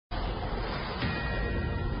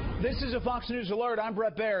This is a Fox News Alert. I'm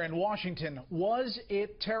Brett Baer in Washington. Was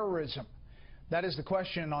it terrorism? That is the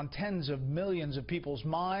question on tens of millions of people's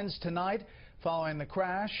minds tonight following the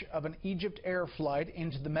crash of an EgyptAir flight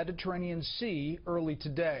into the Mediterranean Sea early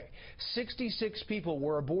today. 66 people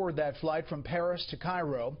were aboard that flight from Paris to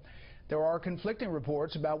Cairo. There are conflicting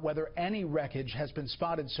reports about whether any wreckage has been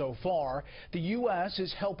spotted so far. The U.S.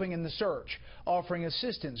 is helping in the search, offering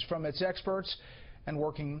assistance from its experts and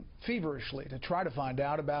working feverishly to try to find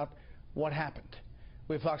out about what happened.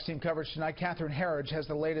 We have Fox team coverage tonight. Catherine Herridge has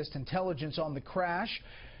the latest intelligence on the crash.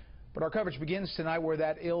 But our coverage begins tonight where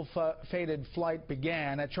that ill-fated flight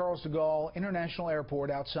began at Charles de Gaulle International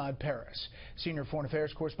Airport outside Paris. Senior Foreign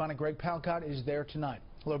Affairs correspondent Greg Palcott is there tonight.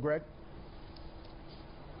 Hello, Greg.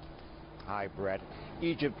 Hi, Brett.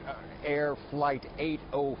 EgyptAir Flight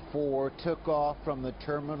 804 took off from the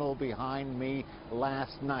terminal behind me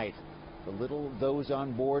last night. The little those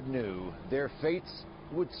on board knew their fates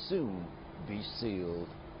would soon be sealed.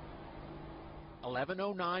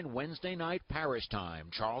 11:09 Wednesday night Paris time,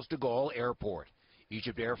 Charles de Gaulle Airport.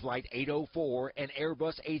 EgyptAir Flight 804 and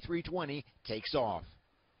Airbus A320 takes off.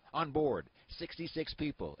 On board, 66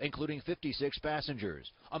 people, including 56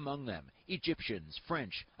 passengers. Among them, Egyptians,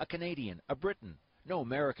 French, a Canadian, a Briton. No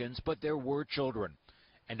Americans, but there were children.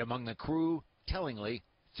 And among the crew, tellingly,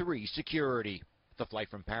 3 security. The flight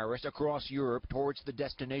from Paris across Europe towards the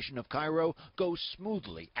destination of Cairo goes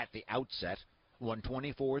smoothly at the outset.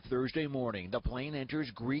 1:24 Thursday morning, the plane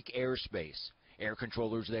enters Greek airspace. Air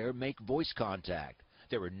controllers there make voice contact.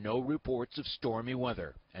 There are no reports of stormy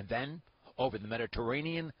weather. And then, over the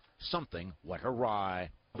Mediterranean, something went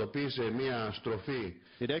awry.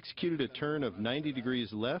 It executed a turn of 90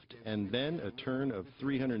 degrees left and then a turn of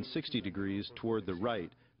 360 degrees toward the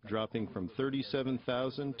right, dropping from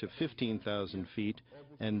 37,000 to 15,000 feet,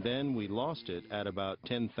 and then we lost it at about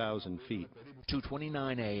 10,000 feet.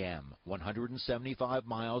 2:29 a.m., 175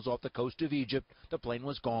 miles off the coast of Egypt, the plane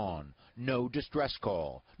was gone. No distress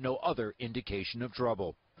call, no other indication of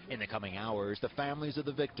trouble. In the coming hours, the families of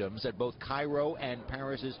the victims at both Cairo and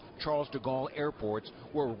Paris's Charles de Gaulle airports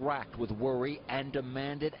were racked with worry and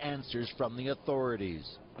demanded answers from the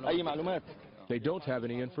authorities. They don't have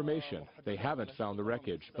any information. They haven't found the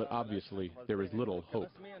wreckage, but obviously there is little hope.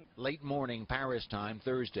 Late morning Paris time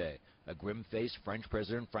Thursday, a grim-faced French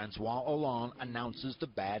President Francois Hollande announces the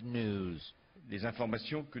bad news.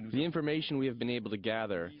 The information we have been able to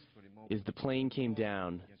gather is the plane came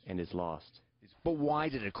down and is lost. But why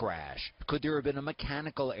did it crash? Could there have been a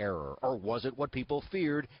mechanical error, or was it what people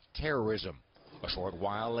feared, terrorism? A short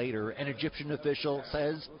while later, an Egyptian official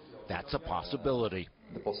says that's a possibility.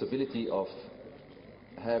 The possibility of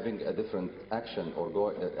having a different action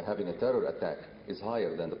or having a terror attack is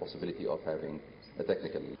higher than the possibility of having a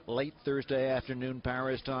technical. Late Thursday afternoon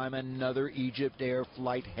Paris time, another EgyptAir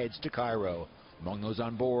flight heads to Cairo. Among those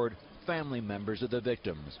on board, family members of the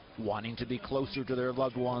victims, wanting to be closer to their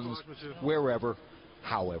loved ones, wherever,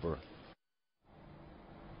 however.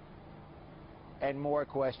 And more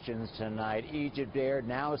questions tonight. EgyptAir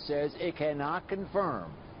now says it cannot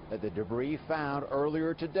confirm that the debris found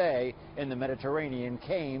earlier today in the Mediterranean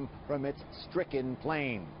came from its stricken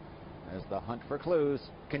plane, as the hunt for clues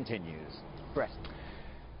continues. Brett.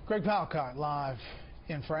 Greg Palcott live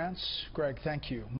in France. Greg, thank you.